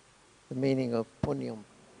meaning of punyam.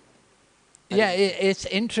 Yeah, it's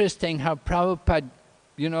interesting how Prabhupada,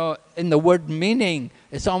 in the word meaning,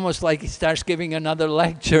 it's almost like he starts giving another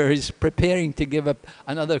lecture. He's preparing to give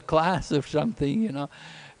another class or something,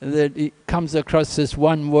 that he comes across this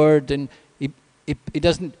one word and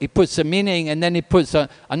he puts a meaning and then he puts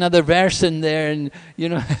another verse in there, and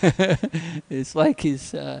it's like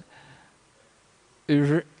he's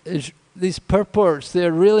these purports,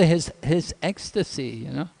 they're really his ecstasy,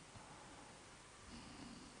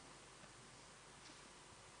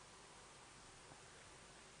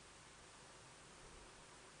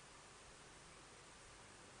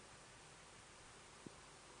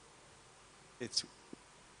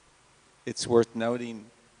 It's worth noting,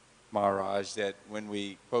 Maharaj, that when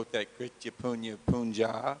we quote that Kritya Punya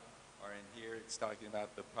Punja, or in here it's talking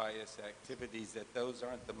about the pious activities, that those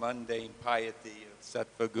aren't the mundane piety of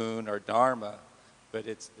Sattva Gun or Dharma, but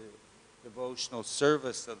it's the devotional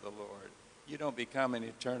service of the Lord. You don't become an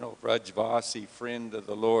eternal Vrajvasi friend of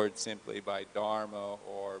the Lord simply by Dharma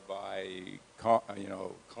or by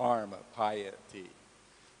karma, piety,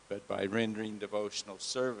 but by rendering devotional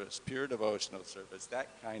service, pure devotional service. That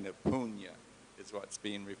kind of punya is what's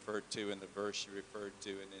being referred to in the verse you referred to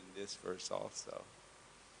and in this verse also.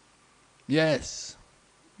 Yes,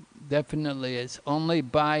 definitely. It's only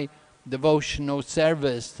by devotional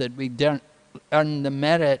service that we earn the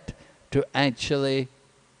merit to actually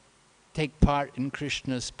take part in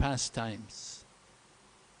Krishna's pastimes.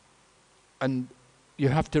 And you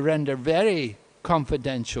have to render very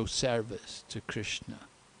confidential service to Krishna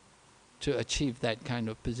to achieve that kind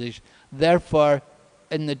of position. Therefore,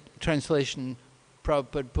 in the translation,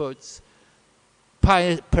 Prabhupada puts,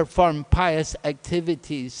 perform pious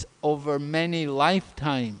activities over many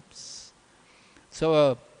lifetimes.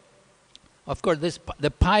 So, of course,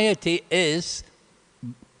 the piety is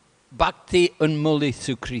Bhakti Unmuli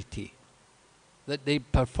Sukriti, that they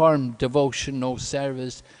perform devotional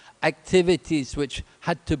service, activities which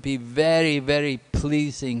had to be very, very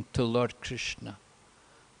pleasing to Lord Krishna.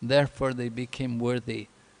 Therefore, they became worthy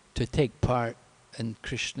to take part in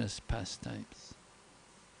Krishna's pastimes.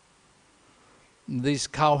 These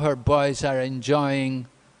cowherd boys are enjoying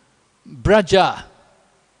Braja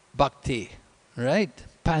Bhakti, right?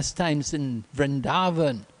 Pastimes in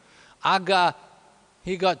Vrindavan. Aga,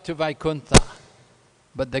 he got to Vaikuntha.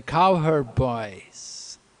 But the cowherd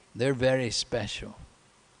boys, they're very special.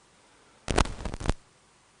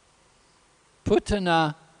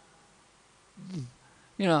 Putana,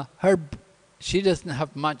 she doesn't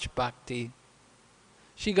have much bhakti.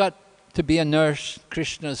 She got to be a nurse,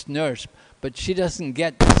 Krishna's nurse, but she doesn't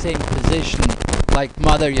get the same position like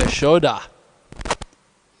Mother Yashoda.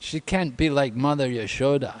 She can't be like Mother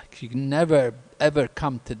Yashoda. She can never ever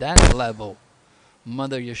come to that level.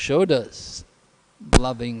 Mother Yashoda's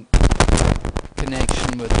loving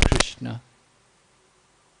connection with Krishna.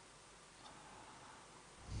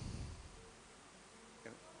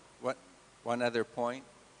 One other point,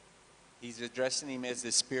 he's addressing him as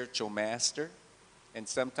the spiritual master, and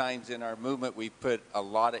sometimes in our movement we put a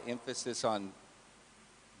lot of emphasis on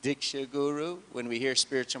Diksha Guru. When we hear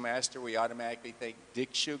spiritual master, we automatically think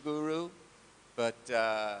Diksha Guru, but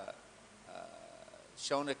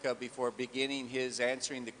Shonaka, before beginning his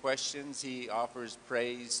answering the questions, he offers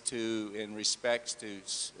praise to and respects to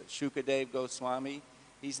Shukadev Goswami.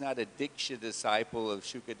 He's not a Diksha disciple of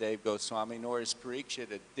Shukadev Goswami, nor is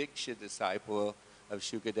Parikshit a Diksha disciple of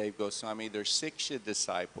Shukadev Goswami. They're Siksha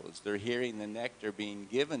disciples. They're hearing the nectar being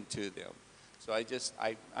given to them. So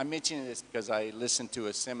I'm mentioning this because I listened to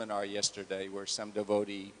a seminar yesterday where some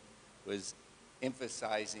devotee was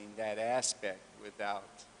emphasizing that aspect without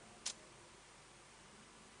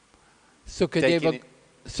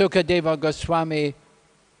Sukadeva Goswami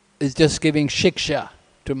is just giving shiksha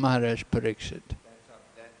to Maharaj Parikshit.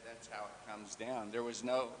 That's how it comes down. There was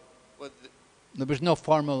no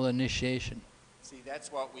formal initiation. See,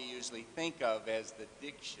 that's what we usually think of as the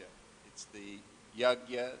diksha. It's the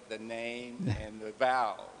yajna, the name, and the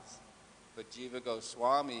vows. But Jiva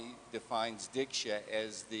Goswami defines Diksha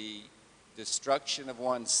as the destruction of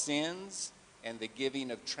one's sins and the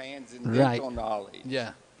giving of transcendental knowledge.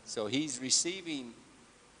 Yeah. So he's receiving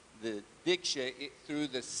the Diksha through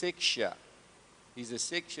the Siksha. He's a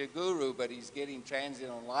Siksha guru, but he's getting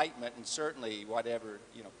transcendental enlightenment, and certainly whatever,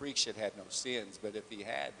 Parikshit had no sins, but if he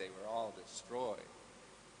had, they were all destroyed.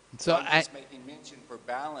 So I'm just making mention for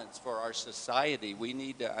balance for our society. We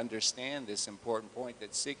need to understand this important point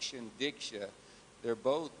that Siksha and Diksha, they're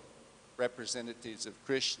both representatives of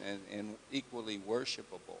Krishna and equally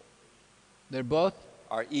worshipable. They're both?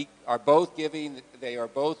 Are both giving, they are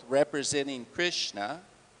both representing Krishna,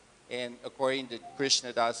 and according to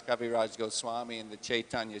Krishnadas Kaviraj Goswami and the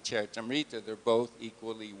Chaitanya Charitamrita, they're both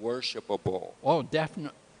equally worshipable. Oh,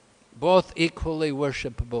 definitely. Both equally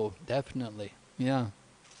worshipable, definitely. Yeah.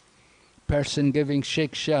 Person giving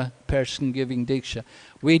shiksha, person giving diksha.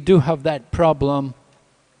 We do have that problem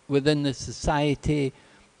within the society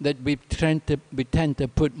that we tend to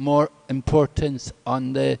put more importance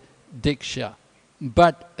on the diksha.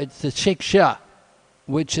 But it's the shiksha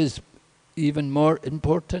which is even more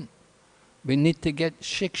important. We need to get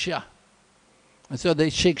shiksha. And so the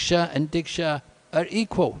shiksha and diksha are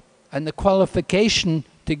equal. And the qualification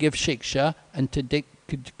to give shiksha and to give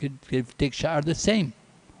diksha are the same.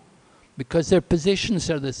 Because their positions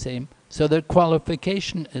are the same, so their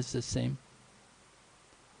qualification is the same.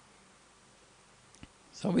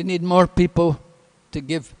 So we need more people to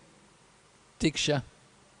give diksha.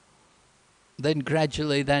 Then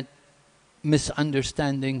gradually that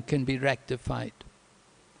misunderstanding can be rectified.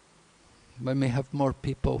 When we have more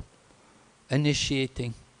people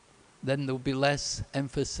initiating, then there will be less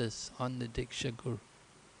emphasis on the Diksha Guru.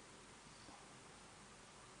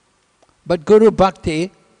 But Guru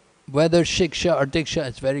Bhakti, whether Shiksha or Diksha,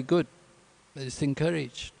 is very good. It's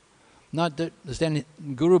encouraged. Not that there's any,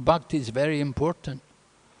 Guru Bhakti is very important.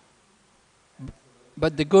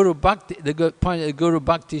 But the Guru Bhakti, the point of the Guru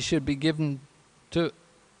Bhakti should be given to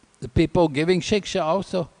the people giving Shiksha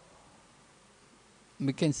also.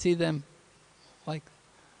 We can see them like,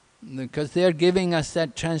 because they're giving us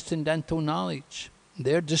that transcendental knowledge.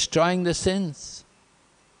 They're destroying the sins.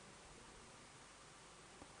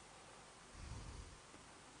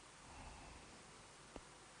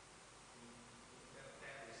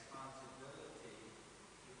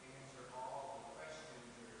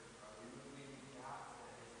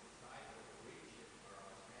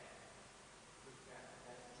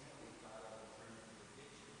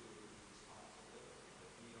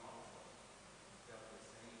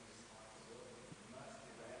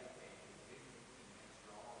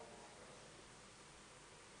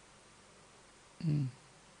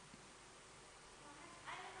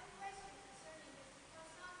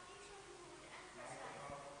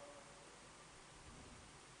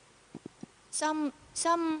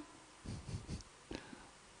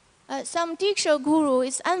 Some Diksha Guru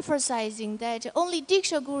is emphasizing that only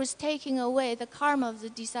Diksha Guru is taking away the karma of the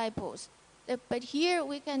disciples. But here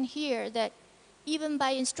we can hear that even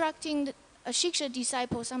by instructing a Shiksha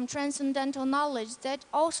disciple some transcendental knowledge, that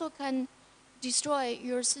also can destroy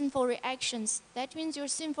your sinful reactions. That means your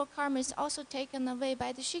sinful karma is also taken away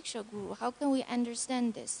by the Shiksha Guru. How can we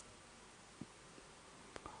understand this?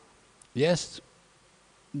 Yes,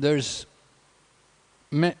 there's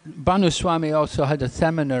Bhanu Swami also had a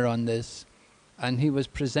seminar on this, and he was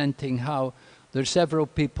presenting how there are several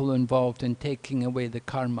people involved in taking away the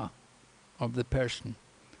karma of the person.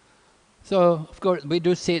 So, of course, we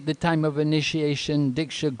do say at the time of initiation,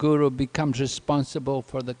 Diksha Guru becomes responsible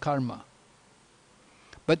for the karma.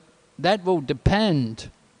 But that will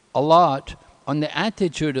depend a lot on the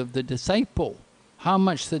attitude of the disciple, how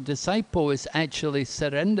much the disciple is actually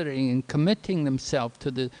surrendering and committing themselves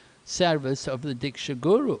to the service of the Diksha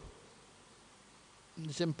Guru.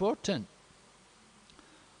 It's important.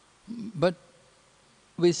 But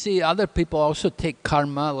we see other people also take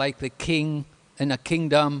karma, like the king in a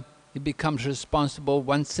kingdom. He becomes responsible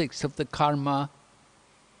 1/6 of the karma.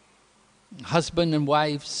 Husband and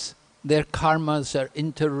wives, their karmas are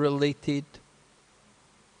interrelated.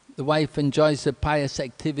 The wife enjoys the pious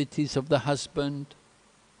activities of the husband.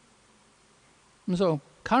 And so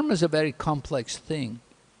karma is a very complex thing.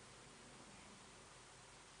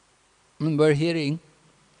 When we're hearing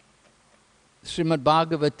Srimad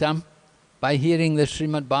Bhagavatam, by hearing the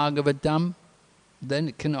Srimad Bhagavatam, then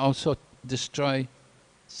it can also destroy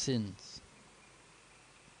sins.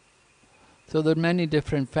 So there are many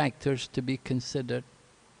different factors to be considered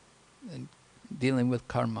in dealing with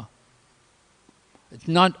karma. It's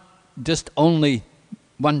not just only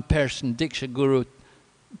one person, Diksha Guru,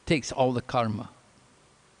 takes all the karma.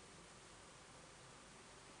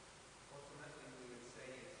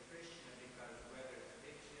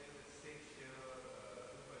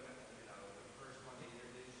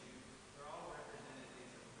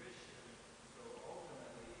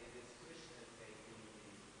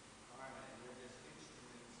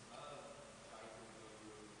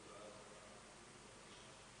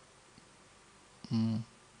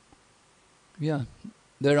 Yeah,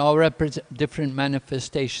 they're all different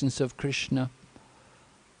manifestations of Krishna.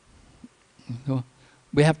 So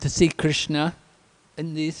we have to see Krishna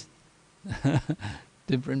in these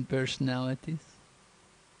different personalities.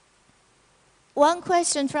 One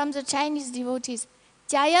question from the Chinese devotees.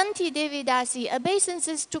 Jayanti Devi Dasi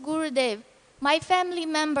obeisances to Gurudev. My family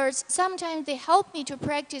members, sometimes they help me to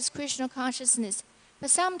practice Krishna consciousness,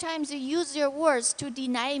 but sometimes they use their words to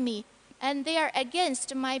deny me, and they are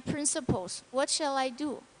against my principles. What shall I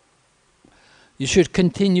do? You should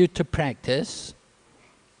continue to practice,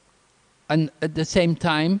 and at the same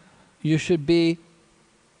time, you should be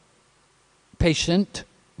patient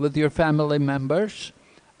with your family members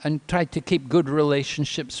and try to keep good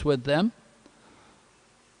relationships with them.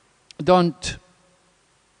 Don't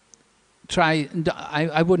try,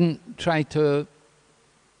 I wouldn't try to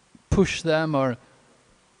push them or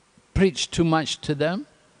preach too much to them.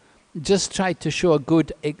 Just try to show a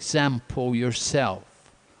good example yourself.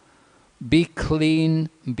 Be clean,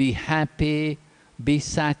 be happy, be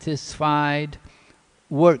satisfied,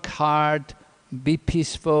 work hard, be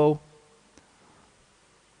peaceful,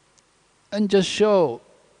 and just show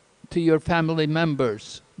to your family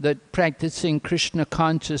members that practicing Krishna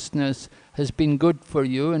consciousness has been good for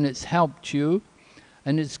you and it's helped you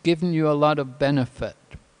and it's given you a lot of benefit.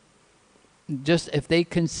 Just if they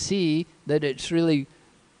can see that it's really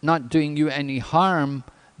not doing you any harm,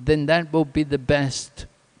 then that will be the best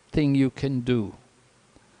thing you can do.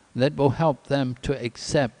 That will help them to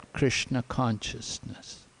accept Krishna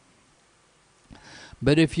consciousness.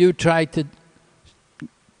 But if you try to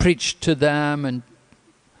preach to them and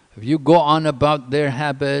if you go on about their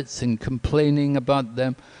habits and complaining about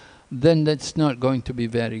them, then that's not going to be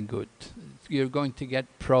very good. You're going to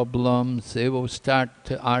get problems, they will start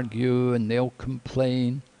to argue and they'll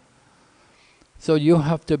complain. So you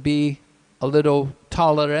have to be a little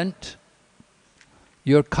tolerant.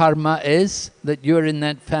 Your karma is that you're in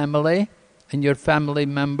that family and your family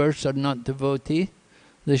members are not devotee.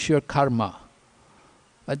 This is your karma.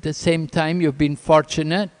 At the same time, you've been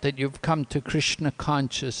fortunate that you've come to Krishna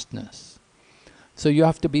consciousness. So you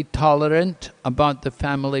have to be tolerant about the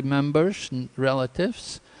family members and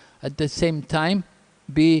relatives. At the same time,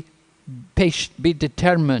 be patient, be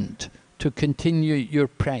determined to continue your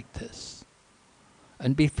practice.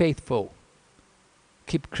 And be faithful.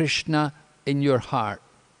 Keep Krishna in your heart.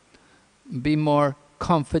 Be more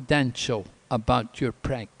confidential about your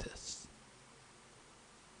practice.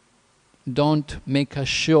 Don't make a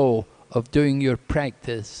show of doing your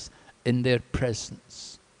practice in their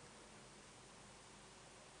presence.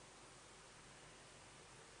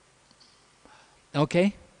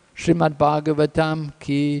 Okay? Srimad Bhagavatam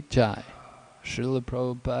ki jai. Srila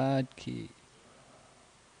Prabhupada ki.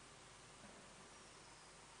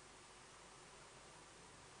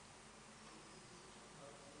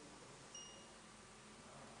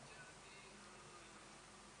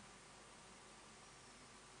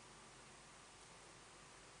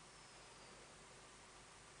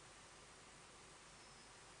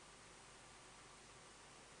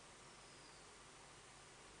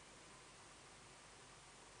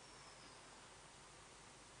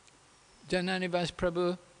 Jananivas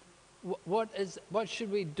Prabhu, what should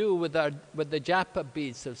we do with the japa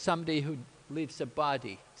beads of somebody who leaves a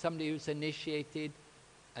body, somebody who's initiated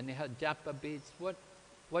and they have japa beads? What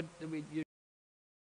do we